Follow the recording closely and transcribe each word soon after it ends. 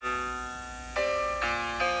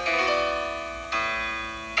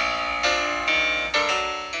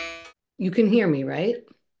You can hear me, right?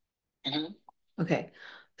 Mhm. Okay.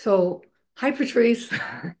 So, hi, Patrice.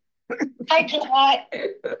 I did what?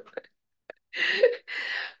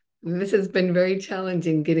 This has been very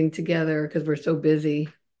challenging getting together because we're so busy.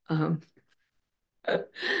 Um,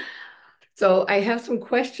 so, I have some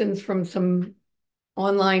questions from some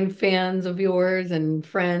online fans of yours and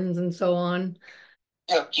friends and so on.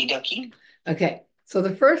 Okie dokie. Okay. So,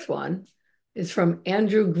 the first one is from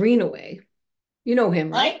Andrew Greenaway. You know him,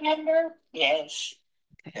 right? I remember. Yes,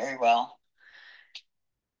 Okay. very well.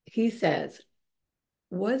 He says,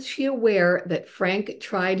 was she aware that Frank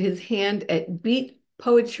tried his hand at beat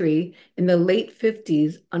poetry in the late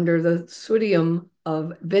 50s under the pseudonym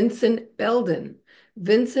of Vincent Belden?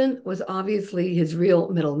 Vincent was obviously his real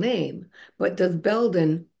middle name, but does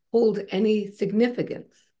Belden hold any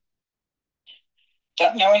significance?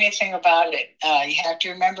 Don't know anything about it. You have to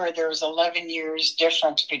remember there was 11 years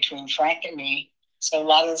difference between Frank and me. So a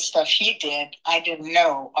lot of the stuff he did, I didn't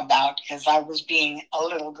know about because I was being a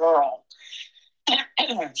little girl.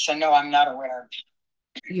 So no, I'm not aware.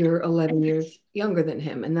 You're 11 years younger than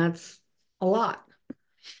him, and that's a lot,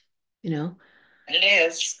 you know? It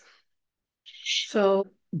is. So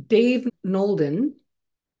Dave Nolden,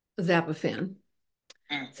 a Zappa fan,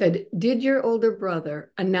 Mm. said, did your older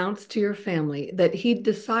brother announce to your family that he'd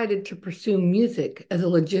decided to pursue music as a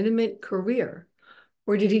legitimate career?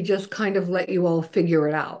 Or did he just kind of let you all figure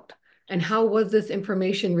it out? And how was this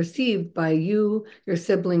information received by you, your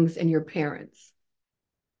siblings, and your parents?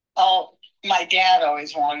 Oh, my dad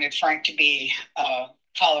always wanted Frank to be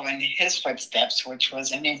following his footsteps, which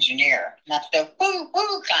was an engineer, not the woo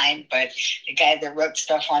woo kind, but the guy that wrote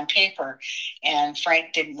stuff on paper. And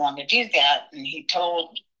Frank didn't want to do that, and he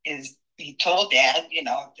told Dad,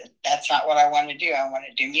 that's not what I want to do. I want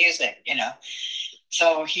to do music.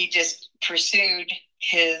 So he just pursued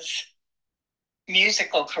his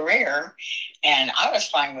musical career, and I was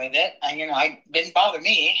fine with it. I didn't bother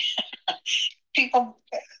me. People,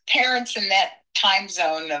 parents in that time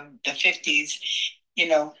zone of the 50s, you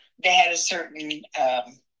know, they had a certain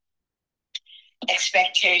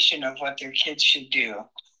expectation of what their kids should do,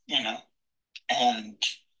 you know. And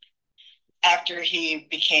after he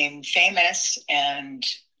became famous and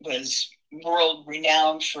was world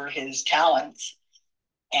renowned for his talents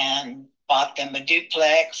and bought them a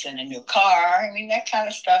duplex and a new car, I mean, that kind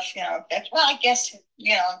of stuff, well, I guess,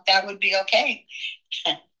 that would be okay.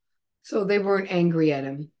 So they weren't angry at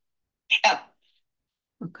him. No,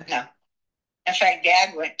 Okay. no. In fact,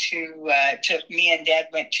 Dad went took me and Dad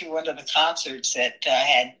went to one of the concerts that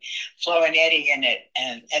had Flo and Eddie in it,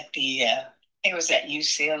 and at it was at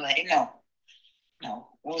UCLA. No, no,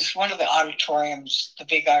 it was one of the auditoriums, the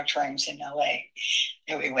big auditoriums in LA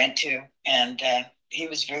that we went to, and he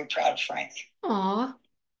was very proud of Frank. Aw,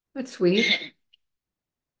 that's sweet.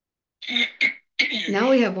 Now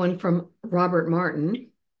we have one from Robert Martin.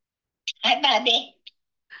 Hi, Bobby.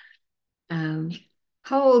 Um,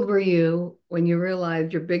 how old were you when you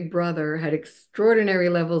realized your big brother had extraordinary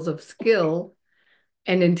levels of skill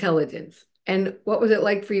and intelligence? And what was it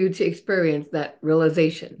like for you to experience that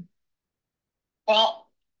realization? Well,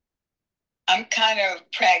 I'm kind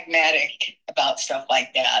of pragmatic about stuff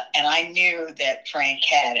like that, and I knew that Frank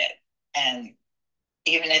had it, and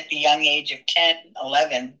even at the young age of 10,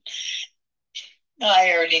 11,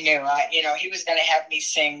 I already knew. He was going to have me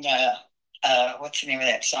sing. What's the name of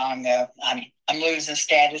that song? I'm losing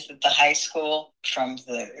status at the high school from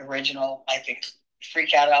the original, I think,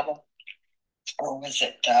 Freak Out album, or was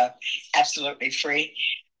it Absolutely Free?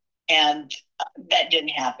 And that didn't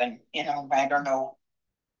happen. I don't know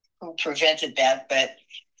who prevented that, but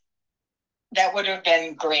that would have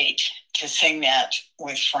been great to sing that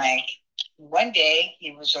with Frank. One day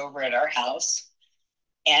he was over at our house,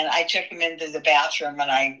 and I took him into the bathroom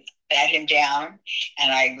and I sat him down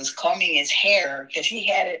and I was combing his hair because he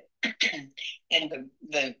had it in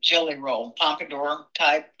the jelly roll, pompadour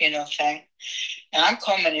type, thing. And I'm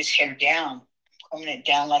combing his hair down, combing it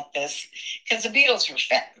down like this because the Beatles were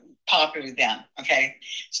popular then. Okay.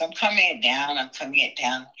 So I'm combing it down,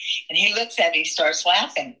 And he looks at it, he starts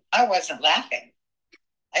laughing. I wasn't laughing.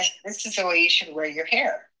 This is the way you should wear your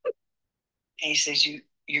hair. And he says, you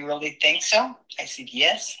really think so? I said,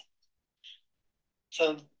 yes.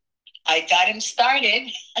 So I got him started,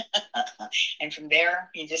 and from there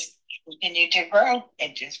he just continued to grow.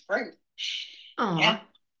 It just grew. Yeah. Aw,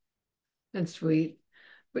 that's sweet.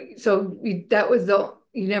 But so that was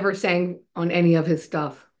you never sang on any of his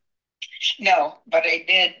stuff. No, but I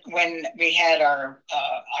did when we had our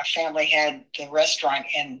family had the restaurant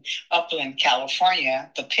in Upland,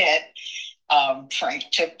 California, the Pit. Frank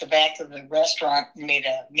took the back of the restaurant and made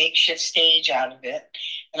a makeshift stage out of it.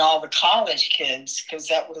 And all the college kids, because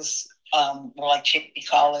that was like Chickpea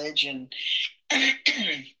College and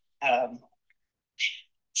um,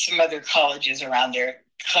 some other colleges around there,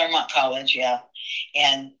 Claremont College, yeah.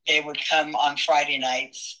 And they would come on Friday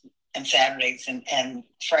nights and Saturdays, and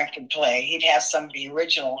Frank would play. He'd have some of the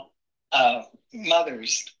original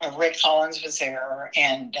mothers. Rick Collins was there,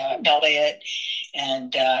 and Elliot,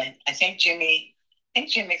 and I think Jimmy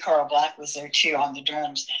Carl Black was there too on the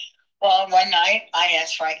drums. Well, one night I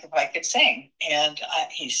asked Frank if I could sing, and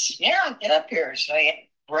he's, yeah, get up here. So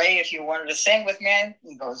Ray, if you wanted to sing with me,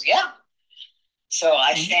 he goes, yeah. So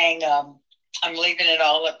I sang I'm Leaving It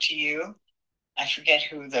All Up to You. I forget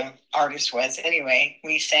who the artist was. Anyway,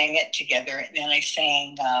 we sang it together. And then I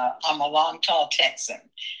sang I'm a Long Tall Texan,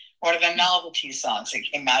 one of the novelty songs that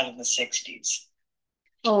came out of the 60s.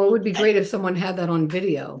 Oh, it would be great if someone had that on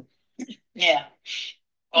video. Yeah.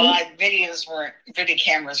 Well, And video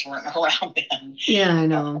cameras weren't around then. yeah, I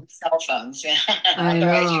know. Cell phones. Yeah. I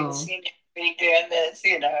Otherwise, you'd know. see me doing this,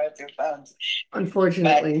 with your phones. But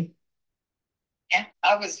Unfortunately. yeah,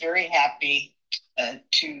 I was very happy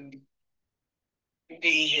to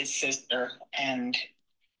be his sister and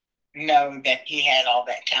know that he had all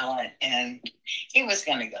that talent and he was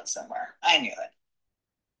going to go somewhere. I knew it.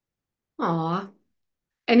 Aw.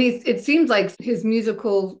 And it seems like his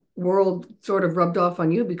musical world sort of rubbed off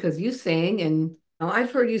on you because you sang and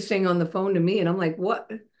I've heard you sing on the phone to me and I'm like, what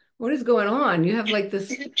is going on? You have like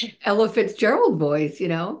this Ella Fitzgerald voice, you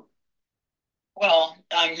know? Well,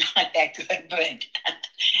 I'm not that good, but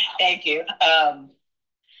thank you.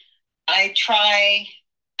 I try.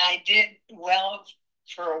 I did well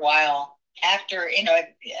for a while after,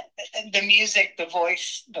 the music, the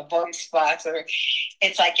voice spots are,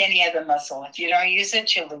 it's like any other muscle. If you don't use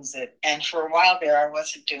it, you lose it. And for a while there, I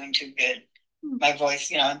wasn't doing too good. My voice,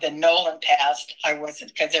 then Nolan passed. I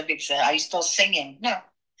wasn't, because everybody said, are you still singing? No,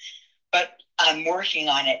 but I'm working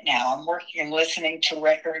on it now. I'm working and listening to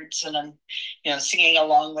records and I'm, singing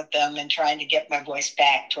along with them and trying to get my voice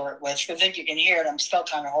back to where it was. Because if you can hear it, I'm still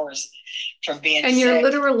kind of hoarse from being And you're sick.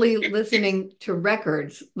 literally listening to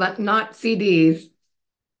records, but not CDs,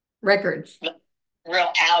 records.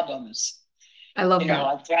 Real albums. I love that.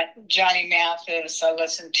 I've got Johnny Mathis. I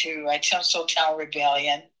listened to Tinseltown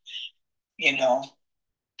Rebellion. You know,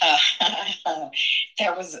 uh,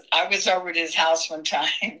 I was over at his house one time,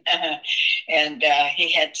 and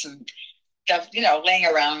he had some stuff, laying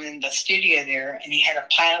around in the studio there, and he had a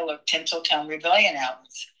pile of Tinseltown Rebellion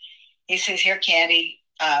albums. He says, "Here, Candy,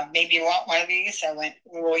 maybe you want one of these?" I went,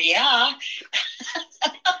 "Well, yeah."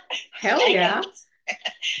 Hell yeah.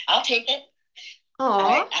 I'll take it.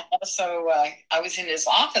 Aw. I also, I was in his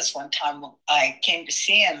office one time. I came to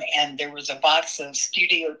see him, and there was a box of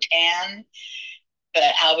Studio Tan,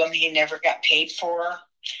 the album he never got paid for.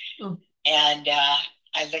 Oh. And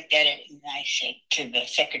I looked at it, and I said to the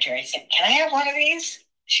secretary, I said, "Can I have one of these?"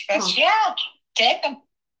 She goes, Oh. "Yeah, take them."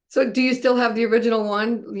 So do you still have the original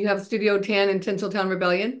one? You have Studio 10 and Tinseltown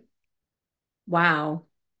Rebellion? Wow.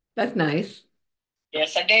 That's nice.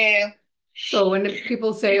 Yes, I do. So when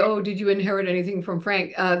people say, "Oh, did you inherit anything from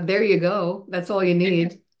Frank?" There you go. That's all you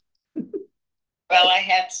need. Well, I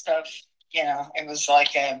had stuff, it was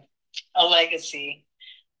like a legacy,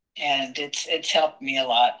 and it's helped me a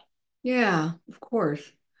lot. Yeah, of course.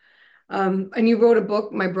 And you wrote a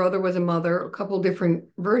book, My Brother Was a Mother, a couple different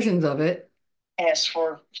versions of it. As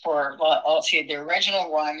well, I'll see, the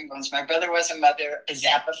original one was My Brother Was a Mother, a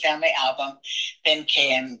Zappa family album. Then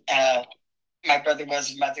came My Brother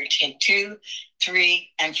Was a Mother, take 2, 3,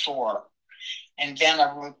 and 4. And then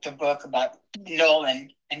I wrote the book about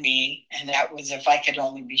Nolan and me, and that was If I Could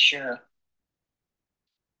Only Be Sure.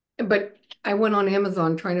 But I went on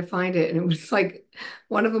Amazon trying to find it, and it was like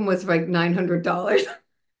one of them was like $900.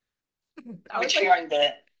 I was Which like, one?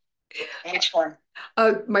 Which one?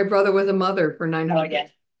 My Brother Was a Mother for Oh 900. yeah,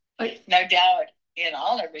 Like, no doubt.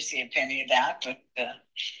 I'll never see a penny of that, but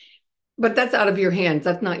but that's out of your hands.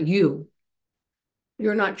 That's not you.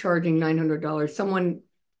 You're not charging $900. Someone,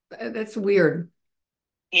 that's weird.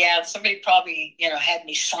 yeah, somebody probably had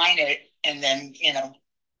me sign it, and then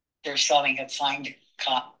they're selling a signed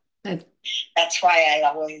copy. That's, That's why I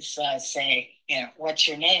always say, what's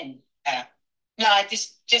your name? No, I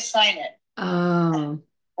just sign it. oh,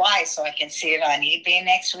 Why? So I can see it on eBay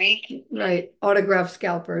next week. right. Autograph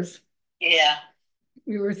scalpers. Yeah.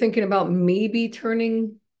 You were thinking about maybe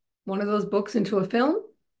turning one of those books into a film?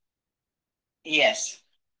 Yes.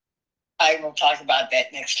 I will talk about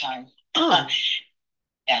that next time. Oh,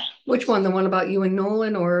 Yeah. which one? The one about you and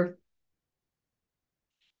Nolan or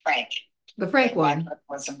Frank. The Frank And my one. mother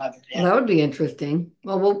was a mother. Well, Yeah. that would be interesting.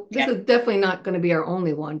 Well, this Yeah. is definitely not going to be our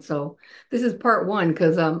only one. So this is part one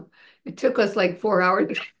because it took us like 4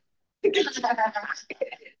 hours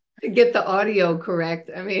to get the audio correct.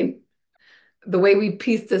 I mean, the way we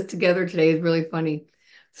pieced this together today is really funny.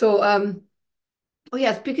 So oh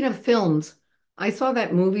yeah, speaking of films, I saw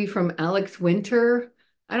that movie from Alex Winter,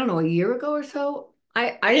 I don't know, a year ago or so.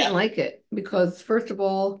 I didn't Yeah. like it because first of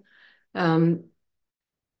all, um,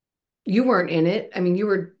 you weren't in it. I mean, you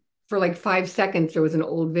were for like 5 seconds, there was an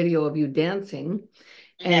old video of you dancing.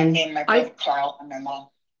 Yeah, me And and my brother I, Carl and my mom.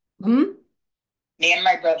 hmm, Me and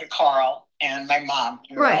my brother Carl and my mom.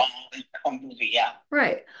 We were right, all in the home movie. Yeah.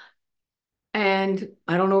 right. And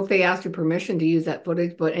I don't know if they asked your permission to use that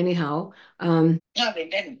footage, but anyhow, No, they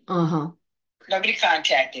didn't. uh-huh. Nobody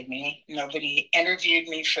contacted me. Nobody interviewed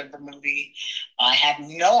me for the movie. I had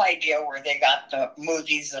no idea where they got the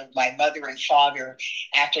movies of my mother and father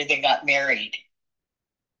after they got married.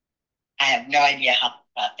 I have no idea how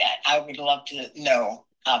about that. I would love to know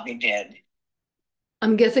how they did.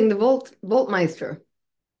 I'm guessing the Voltmeister.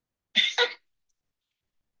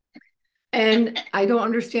 And I don't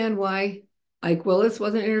understand why Ike Willis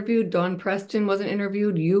wasn't interviewed, Don Preston wasn't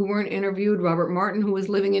interviewed, you weren't interviewed, Robert Martin, who was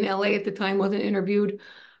living in LA at the time, wasn't interviewed,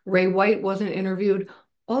 Ray White wasn't interviewed.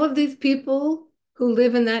 All of these people who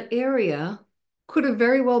live in that area could have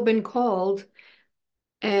very well been called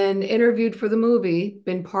and interviewed for the movie,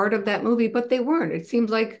 been part of that movie, but they weren't. It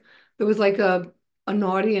seems like there was like a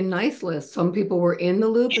naughty and nice list. Some people were in the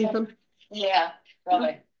loop and Yeah, some, yeah,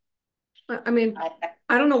 really. I mean, I,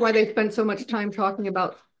 I don't know why they spent so much time talking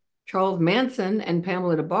about Charles Manson and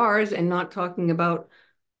Pamela DeBars and not talking about,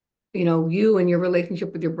 you and your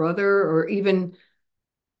relationship with your brother or even,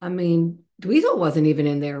 I mean, Dweezil wasn't even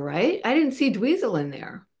in there, right? I didn't see Dweezil in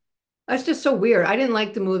there. That's just so weird. I didn't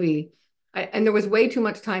like the movie. And there was way too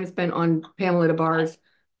much time spent on Pamela DeBars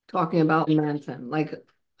talking about Manson. Like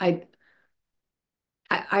I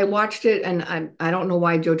I watched it and I don't know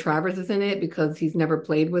why Joe Travers is in it because he's never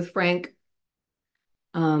played with Frank.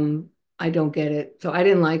 Um, I don't get it. So I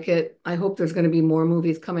didn't like it. I hope there's going to be more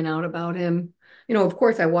movies coming out about him. Of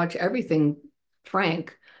course I watch everything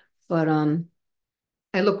Frank, but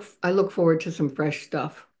I look forward to some fresh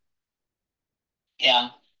stuff. yeah,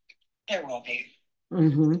 there will be.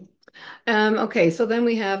 Hmm. Okay, so then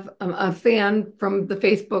we have a fan from the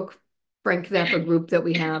Facebook Frank Zappa group that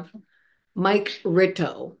we have, Mike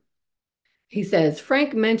Ritto. He says,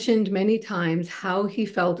 Frank mentioned many times how he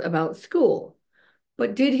felt about school,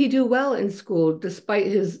 but did he do well in school despite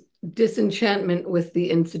his disenchantment with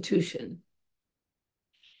the institution?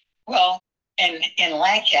 Well, in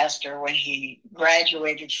Lancaster, when he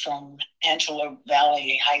graduated from Antelope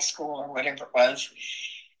Valley High School or whatever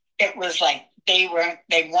it was like they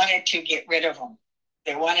wanted to get rid of him.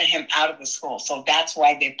 They wanted him out of the school, so that's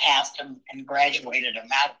why they passed him and graduated him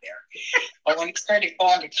out of there. But when he started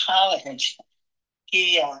going to college,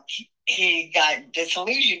 he got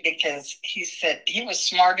disillusioned because he said he was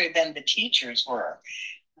smarter than the teachers were.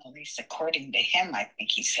 At least according to him, I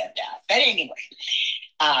think he said that. But anyway,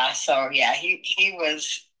 so yeah, he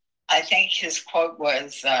was. I think his quote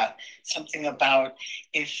was something about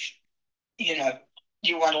if you know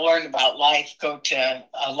you want to learn about life, go to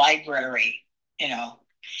a library. You know,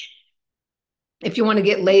 If you want to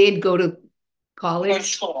get laid, go to go to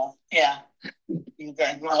college. school. Yeah, you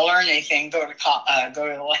want to learn anything, go to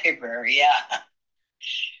the library. Yeah,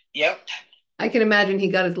 yep. I can imagine he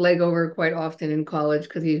got his leg over quite often in college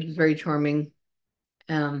because he was very charming.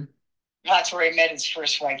 Um, That's where he met his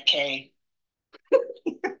first wife, Kay.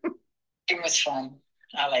 It was fun.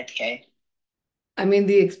 I liked Kay. I mean,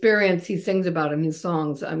 the experience he sings about in his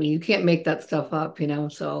songs, I mean, you can't make that stuff up.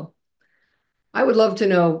 So I would love to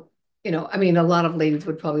know, I mean, a lot of ladies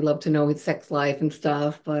would probably love to know his sex life and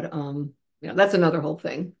stuff, but that's another whole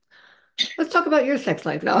thing. Let's talk about your sex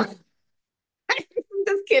life now.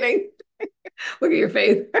 Just kidding. Look at your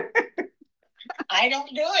face. I don't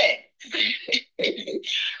do it.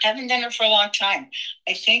 Haven't done it for a long time.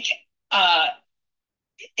 I think uh,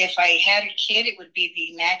 if I had a kid, it would be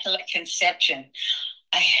the Immaculate Conception.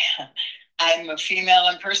 I, I'm a female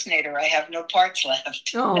impersonator. I have no parts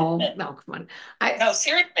left. Oh, no, come on. No,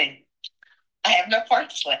 seriously, I have no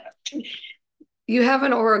parts left. You have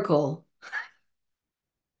an oracle.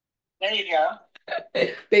 There you go.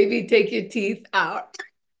 Baby, take your teeth out.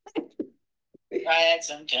 I had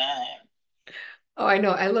some time. Oh, I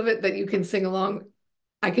know. I love it that you can sing along.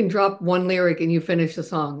 I can drop one lyric and you finish the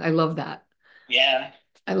song. I love that. Yeah.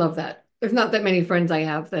 I love that. There's not that many friends I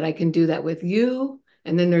have that I can do that with you.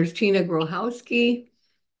 And then there's Tina Grohowski.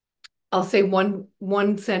 I'll say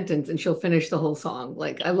one sentence and she'll finish the whole song.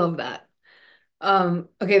 Like I love that.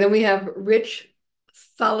 Okay, then we have Rich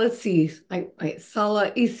Salacis.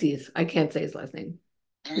 Salaisis. I can't say his last name.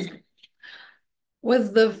 Mm.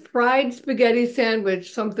 Was the fried spaghetti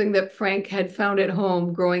sandwich something that Frank had found at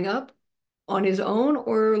home growing up on his own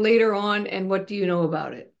or later on, and what do you know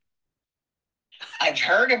about it? I've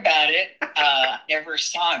heard about it. Never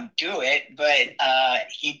saw him do it, but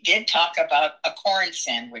he did talk about a corn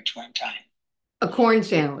sandwich one time. A corn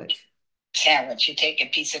sandwich. Sandwich. You take a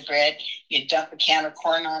piece of bread, you dump a can of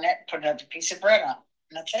corn on it, put another piece of bread on,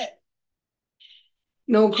 and that's it.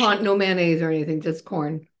 No mayonnaise or anything, just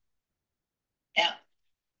corn. Yeah,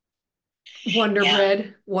 Wonder yeah.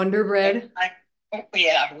 bread, Wonder bread. Oh,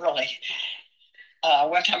 yeah, really.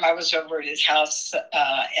 One time I was over at his house,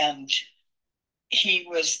 and he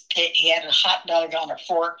had a hot dog on a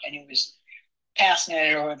fork, and he was passing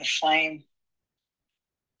it over the flame.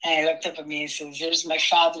 And he looked up at me and says, "There's my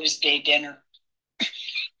Father's Day dinner."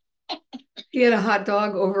 He had a hot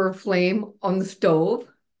dog over a flame on the stove.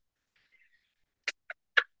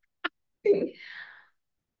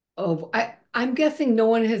 Oh, I'm guessing no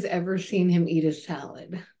one has ever seen him eat a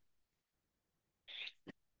salad.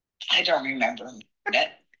 I don't remember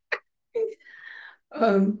that.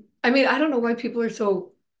 I mean, I don't know why people are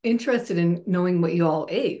so interested in knowing what you all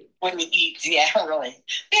ate. When he eats, yeah, really.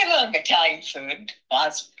 We have a lot of Italian food,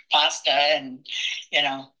 pasta, and you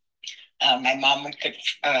know, my mom would cook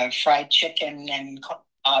fried chicken and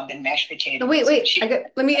and mashed No, potatoes. wait.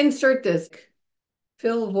 Let me insert this.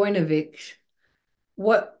 Phil Voinovich,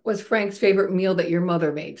 what was Frank's favorite meal that your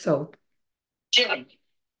mother made? So Chili.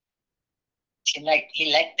 He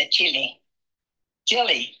liked the chili.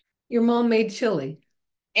 Chili. your mom made chili.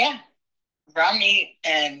 Yeah. Rami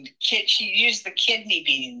and she used the kidney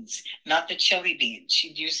beans, not the chili beans.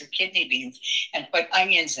 She'd use the kidney beans and put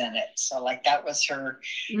onions in it. So like that was her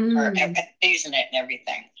Mm. season it and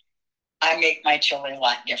everything. I make my chili a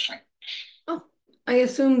lot different. Oh, I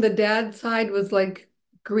assume the dad side was like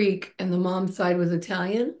Greek and the mom side was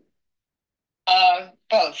Italian.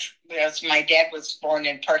 Both, because my dad was born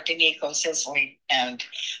in Partinico, Sicily, and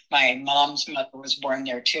my mom's mother was born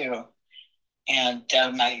there too. And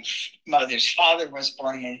my mother's father was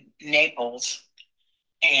born in Naples.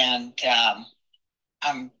 And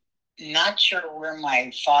I'm not sure where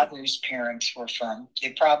my father's parents were from.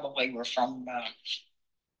 They probably were from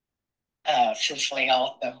Sicily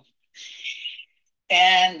also.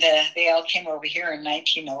 And they all came over here in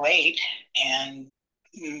 1908 and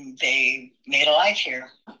they made a life here.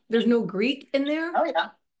 There's no Greek in there? Oh, yeah.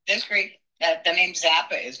 That's Greek. The name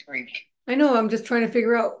Zappa is Greek. I know, I'm just trying to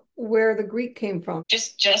figure out where the Greek came from.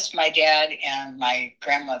 Just my dad and my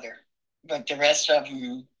grandmother. But the rest of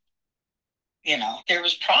them, there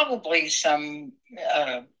was probably some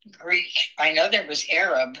Greek. I know there was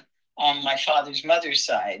Arab on my father's mother's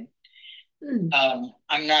side. Hmm.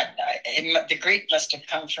 I'm not, the Greek must have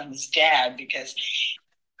come from his dad because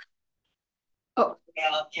Oh, they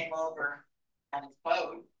all came over on his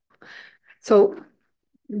boat. so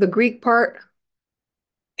the Greek part,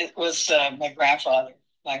 It was my grandfather,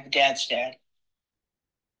 my dad's dad.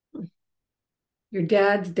 your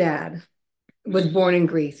dad's dad was born in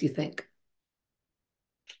Greece, you think?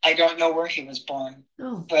 I don't know where he was born,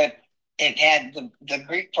 Oh, but it had the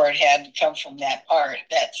Greek part had to come from that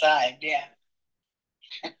side. Yeah.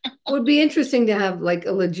 it would be interesting to have like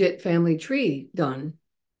a legit family tree done,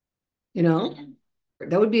 you know? Mhm.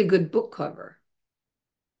 That would be a good book cover,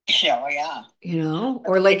 Yeah, oh, yeah.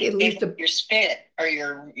 or like at Maybe least your spit or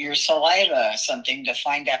your saliva or something to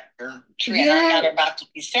find out your tree. And I'm yeah. not about to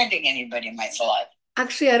be sending anybody my saliva.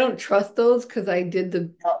 Actually, I don't trust those because I did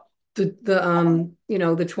the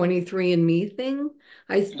 23andMe thing.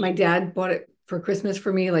 My dad bought it for Christmas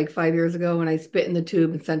for me like 5 years ago, and I spit in the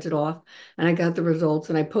tube and sent it off, and I got the results,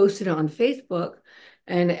 and I posted it on Facebook,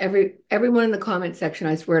 and everyone in the comment section,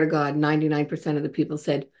 I swear to God, 99% of the people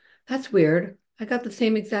said, "That's weird. I got the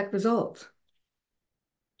same exact results."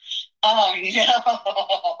 Oh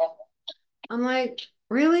no. I'm like,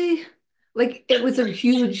 really? Like it was a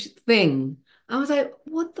huge thing. I was like,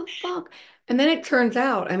 what the fuck? And then it turns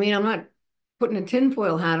out, I mean, I'm not putting a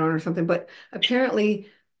tinfoil hat on or something, but apparently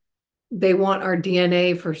they want our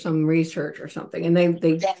DNA for some research or something. And they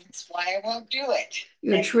That's why I won't do it.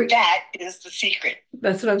 they're And that is the secret.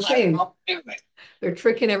 that's what I'm I saying. won't do it. They're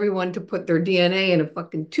tricking everyone to put their DNA in a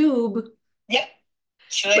fucking tube. Yep.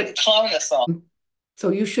 So they can But clone us all. so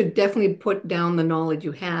you should definitely put down the knowledge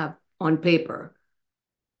you have on paper,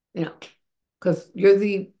 you know, because you're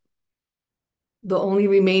the only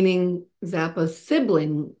remaining Zappa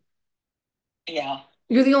sibling. Yeah.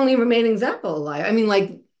 You're the only remaining Zappa alive. I mean,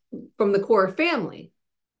 like from the core family.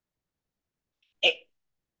 It,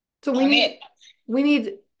 So we I'm need it. We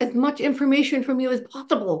need as much information from you as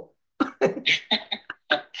possible.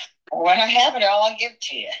 When I have it all, I'll give it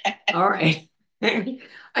to you. All right.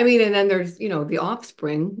 I mean, and then there's, the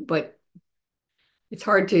offspring, but it's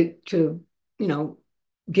hard to, you know,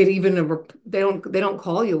 get even they don't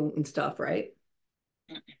call you and stuff, right?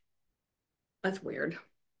 That's weird.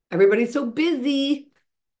 Everybody's so busy.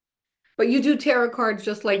 But you do tarot cards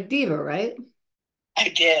just like Diva, right? I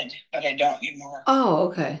did, but I don't anymore. Oh,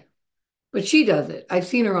 okay. But she does it. I've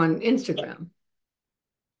seen her on Instagram.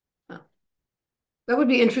 Oh, that would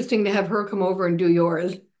be interesting to have her come over and do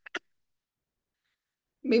yours.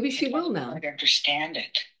 Maybe I she don't will know if now. I'd understand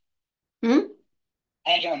it. Hmm?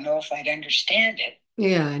 I don't know if I'd understand it.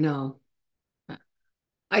 Yeah, I know.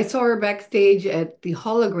 I saw her backstage at the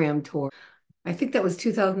hologram tour. I think that was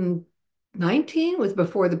 2019, was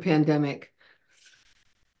before the pandemic.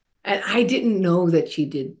 And I didn't know that she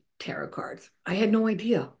did tarot cards. I had no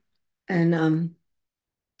idea. And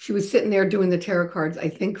she was sitting there doing the tarot cards, I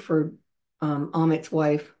think for Amit's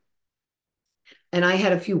wife. And I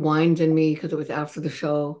had a few wines in me because it was after the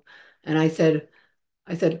show. And I said,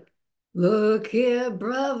 look here,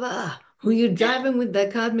 brother, who you driving with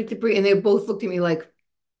that cosmic debris? And they both looked at me like,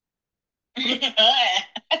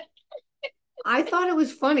 I thought it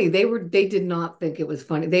was funny. They did not think it was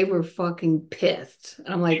funny. They were fucking pissed. And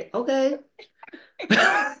I'm like, okay.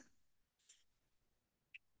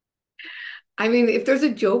 I mean, if there's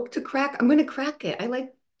a joke to crack, I'm gonna crack it.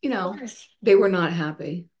 They were not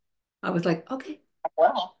happy. I was like, okay.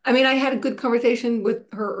 Well, I mean, I had a good conversation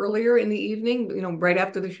with her earlier in the evening, right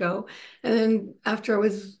after the show. And then after I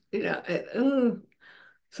was,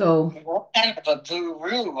 so what kind of a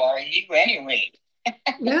guru are you anyway?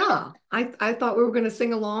 yeah, I thought we were going to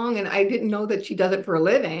sing along, and I didn't know that she does it for a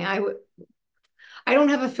living. I don't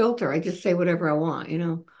have a filter. I just say whatever I want.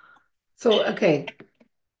 So okay,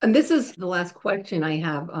 and this is the last question I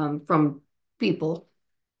have from people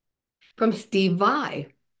from Steve Vai,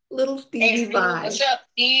 little Hey, Stevie Steve, what's Vai, up,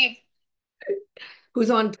 Steve?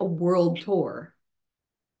 who's on a world tour.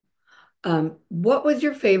 What was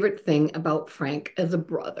your favorite thing about Frank as a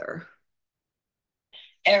brother?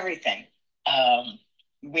 Everything. Um,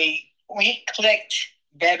 we clicked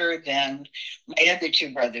better than my other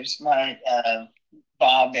two brothers, my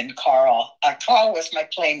Bob and Carl. Carl was my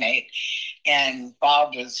playmate, and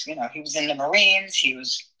Bob was, he was in the Marines. He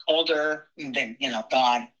was older, and then,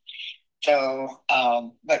 gone. So,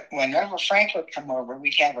 but whenever Frank would come over,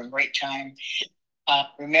 we'd have a great time.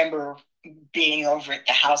 Remember being over at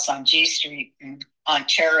the house on G Street in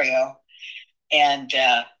Ontario, and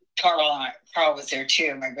Carl was there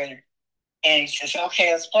too, my brother. And he says,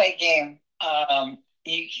 "Okay, let's play a game.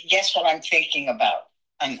 You guess what I'm thinking about?"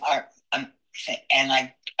 I'm, I'm and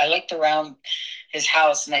I looked around his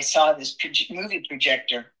house and I saw this movie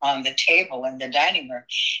projector on the table in the dining room,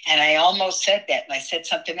 and I almost said that, and I said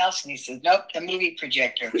something else, and he said, "Nope, the movie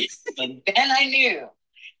projector." But then I knew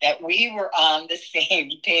that we were on the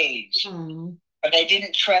same page, Oh, but I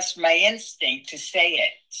didn't trust my instinct to say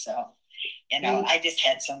it. So, well, I just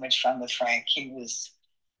had so much fun with Frank. He was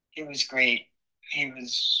great. He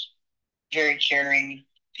was very caring.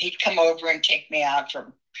 He'd come over and take me out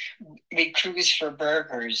for we'd cruise for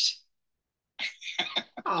burgers.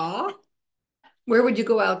 aw. Where would you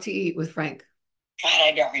go out to eat with Frank? God,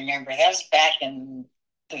 I don't remember. That was back in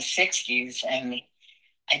the 60s, and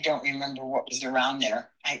I don't remember what was around there.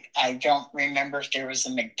 I don't remember if there was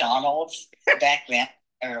a McDonald's back then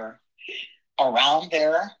or around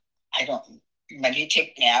there. I don't, but he'd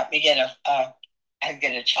take me out. I'd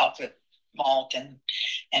get a chocolate malt and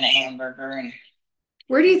a hamburger, and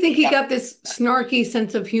Where do you think he he got got this snarky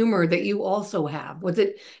sense of humor that you also have?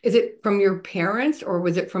 Is it from your parents or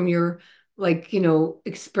was it from your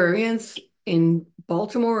experience in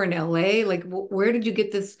Baltimore and LA? Like where did you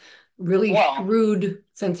get this really well. shrewd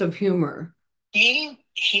sense of humor?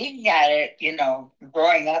 He got it,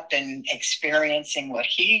 growing up and experiencing what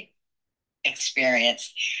he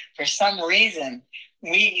experienced. For some reason,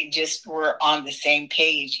 we just were on the same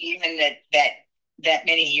page, even that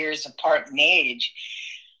many years apart in age.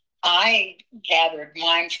 I gathered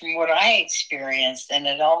mine from what I experienced, and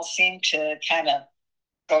it all seemed to kind of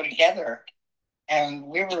go together. And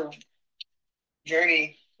we were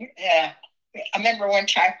very, yeah. I remember one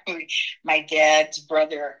time my dad's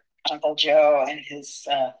brother, Uncle Joe, and his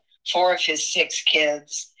four of his six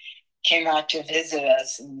kids came out to visit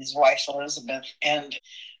us, and his wife Elizabeth, and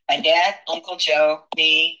my dad, Uncle Joe,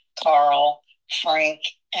 me, Carl, Frank,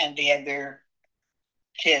 and the other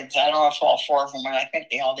kids. I don't know if all four of them, but I think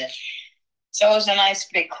they all did. So it was a nice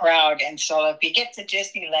big crowd. And so if we get to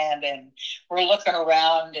Disneyland and we're looking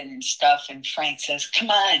around and stuff, and Frank says, "Come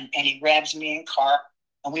on." And he grabs me in the car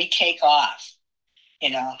and we take off, you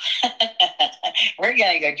know. We're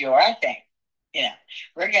going to go do our thing, you know,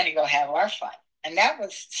 we're going to go have our fun. And that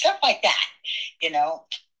was stuff like that, you know.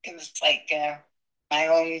 It was like my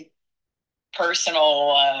own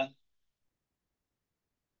personal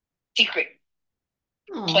secret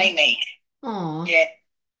Aw, playmate. aw. Yeah,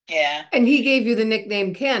 yeah. And he gave you the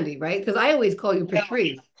nickname Candy, right? Because I always call you No,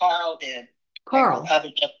 Patrice. Carl did. My Carl. other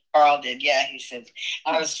Carl did. Yeah, he said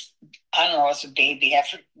I was. I don't know. I was a baby.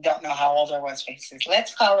 Don't know how old I was. But he says,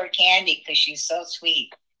 "Let's call her Candy because she's so sweet."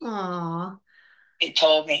 Aw. He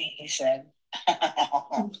told me. He said,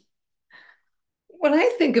 When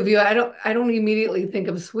I think of you, I don't immediately think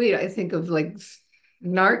of sweet. I think of like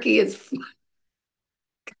snarky as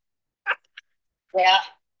 "Yeah,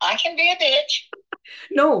 I can be a bitch.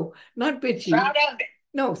 no, not bitchy. Proud of it."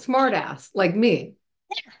 No, smart ass like me.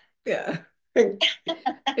 Yeah.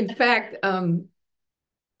 In fact,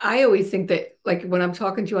 I always think that like when I'm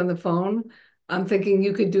talking to you on the phone, I'm thinking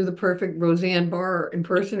you could do the perfect Roseanne Barr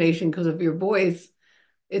impersonation because of your voice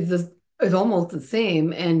is this is almost the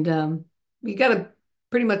same, and you got a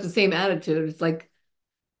pretty much the same attitude. It's like,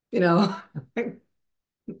 you know,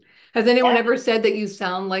 has anyone Yeah, ever said that you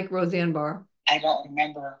sound like Roseanne Barr? I don't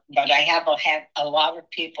remember, but I have had a lot of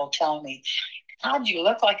people tell me, "God, you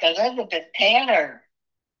look like Elizabeth Taylor."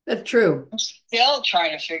 That's true. I'm still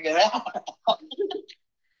trying to figure that out.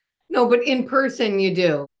 No, but in person you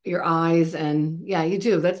do. Your eyes and yeah, you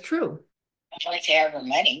do. That's true. I'd like to have her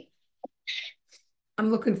money. I'm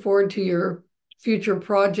looking forward to your future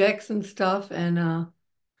projects and stuff. And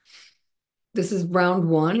this is round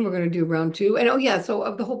one. We're going to do round two. And oh, yeah.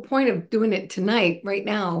 So, the whole point of doing it tonight, right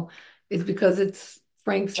now, is because it's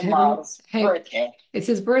Frank's heaven. Tomorrow's Hank, birthday. it's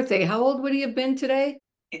his birthday. How old would he have been today?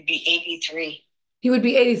 It'd be 83. He would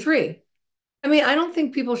be 83. I mean, I don't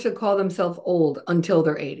think people should call themselves old until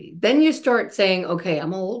they're 80. Then you start saying, okay,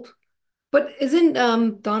 I'm old. But isn't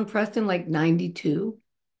Don Preston like 92?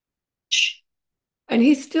 And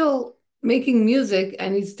he's still making music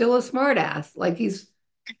and he's still a smart ass. Like he's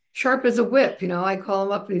sharp as a whip. I call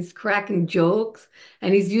him up and he's cracking jokes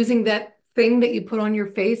and he's using that thing that you put on your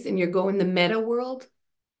face and you go in the meta world.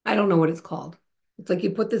 I don't know what it's called. It's like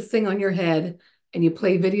you put this thing on your head and you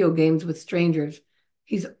play video games with strangers.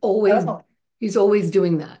 He's always Oh, he's always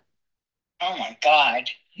doing that. oh my God.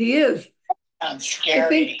 He is. Sounds I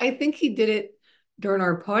think scary. I think he did it during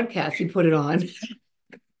our podcast. He put it on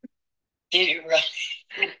Did you really?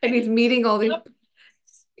 and he's meeting all these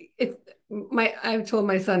it's my I've told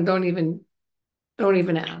my son don't even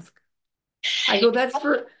ask. I go,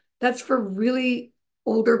 that's for really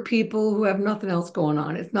older people who have nothing else going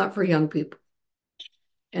on. It's not for young people,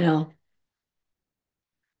 you know.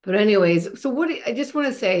 But anyways, so I just want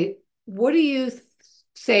to say, what do you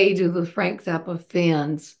say to the Frank Zappa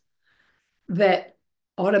fans that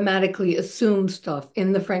automatically assume stuff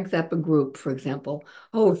in the Frank Zappa group, for example?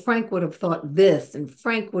 Oh, Frank would have thought this, and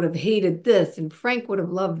Frank would have hated this, and Frank would have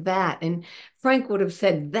loved that, and Frank would have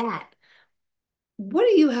said that. What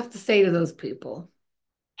do you have to say to those people?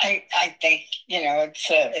 I think,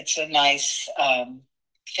 it's a nice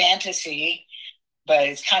fantasy, but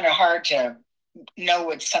it's kind of hard to know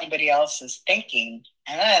what somebody else is thinking.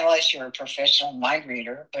 And unless you're a professional mind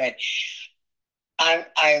reader, but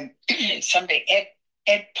somebody,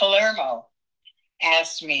 Ed Palermo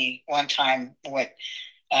asked me one time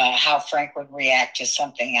how Frank would react to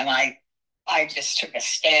something, and I just took a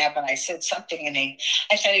stab and I said something, and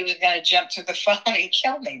I said he was going to jump to the phone and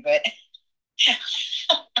kill me, but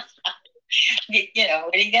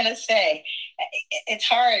what are you going to say? It's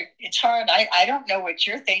hard. It's hard. I don't know what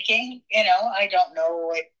you're thinking. I don't know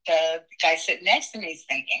what the guy sitting next to me is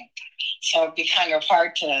thinking. So it'd be kind of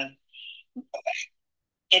hard to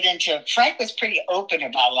get into. Frank was pretty open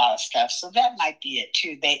about a lot of stuff, so that might be it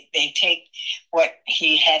too. They take what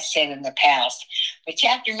he has said in the past, but you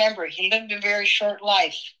have to remember he lived a very short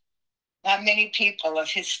life. Not many people of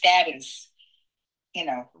his status, you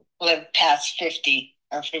know, live past 50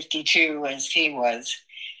 or 52 as he was.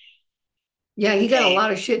 Yeah, he got a They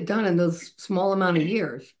lot of shit done in those small amount of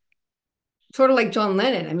years. Sort of like John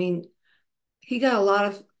Lennon. I mean, he got a lot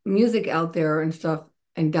of music out there and stuff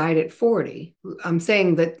and died at 40. I'm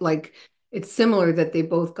saying that like it's similar that they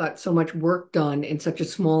both got so much work done in such a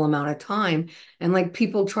small amount of time. And like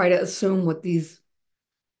people try to assume what these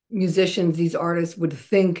musicians, these artists would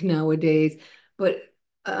think nowadays. But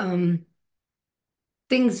um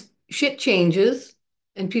things shit changes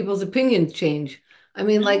and people's opinions change. I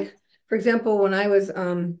mean, like, for example, when I was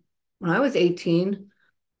 18,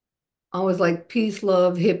 always like peace,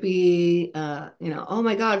 love, hippie, oh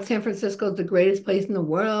my God, San Francisco is the greatest place in the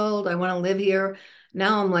world. I want to live here.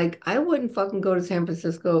 Now I'm like, I wouldn't fucking go to San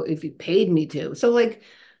Francisco if you paid me to. So like,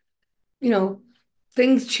 you know,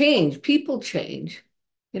 things change, people change,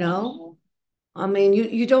 you know? Mhm. I mean,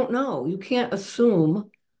 you don't know. You can't assume.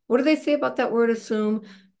 What do they say about that word assume?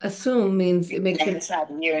 Assume means it makes And it, it's not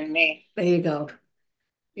you and me. there you go.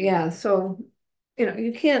 Yeah, so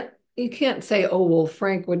you can't say, oh, well,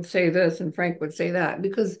 Frank would say this and Frank would say that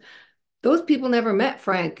because those people never met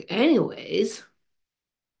Frank anyways,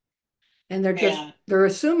 and Yeah. they're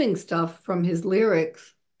assuming stuff from his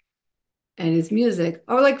lyrics and his music.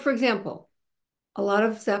 Or like for example, a lot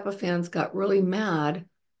of Zappa fans got really mad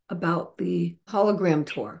about the hologram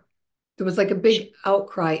tour. There was like a big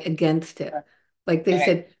outcry against it. Like they Right.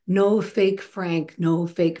 said, no fake Frank, no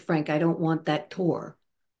fake Frank. I don't want that tour.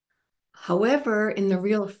 However, in the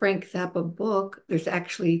real Frank Zappa book, there's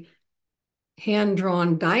actually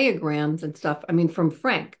hand-drawn diagrams and stuff. I mean, from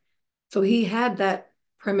Frank. So he had that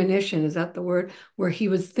premonition, is that the word, where he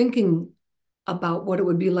was thinking about what it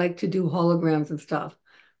would be like to do holograms and stuff.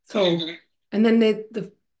 So, Mhm. and then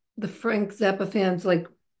the Frank Zappa fans like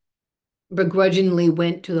begrudgingly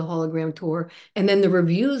went to the hologram tour, and then the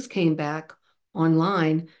reviews came back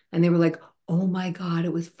online, and they were like, "Oh my God,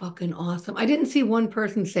 it was fucking awesome." I didn't see one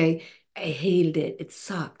person say, "I hated it. It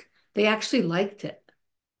sucked." They actually liked it.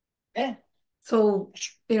 Yeah. So,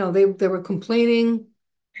 they were complaining,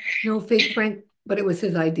 no fake Frank, but it was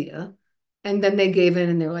his idea. And then they gave in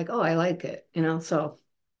and they're like, oh, I like it. So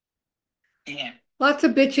Yeah. lots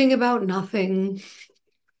of bitching about nothing.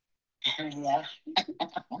 Yeah.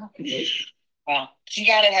 Well, you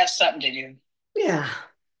got to have something to do. Yeah.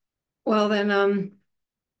 Well, then,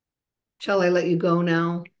 shall I let you go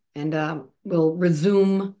now? And we'll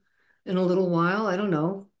resume in a little while. I don't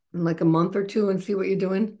know, in like a month or two and see what you're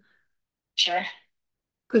doing. Sure.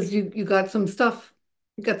 Because you got some stuff,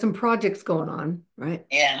 you got some projects going on, right?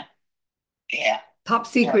 Yeah. Yeah. Top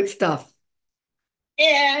Sure. secret stuff.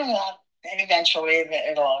 Yeah. Well, and eventually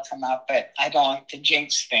it'll all come out, but I don't like to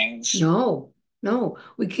jinx things. No, no,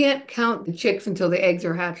 we can't count the chicks until the eggs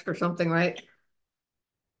are hatched or something, right?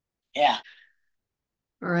 Yeah.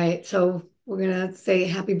 All right, so we're gonna say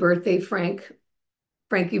happy birthday, Frank.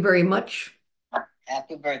 Thank you very much.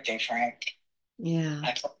 Happy birthday, Frank. Yeah,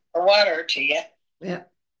 I pour water to you. yeah.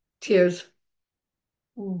 Cheers.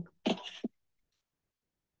 Mm.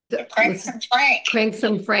 So crank Let's some Frank. crank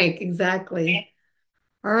some Frank. Exactly.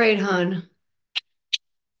 All right, hon.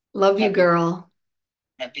 Love you, Love you. girl.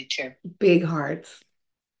 Love you too. Big hearts.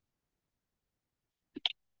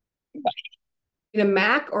 Need a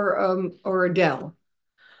Mac or a Dell?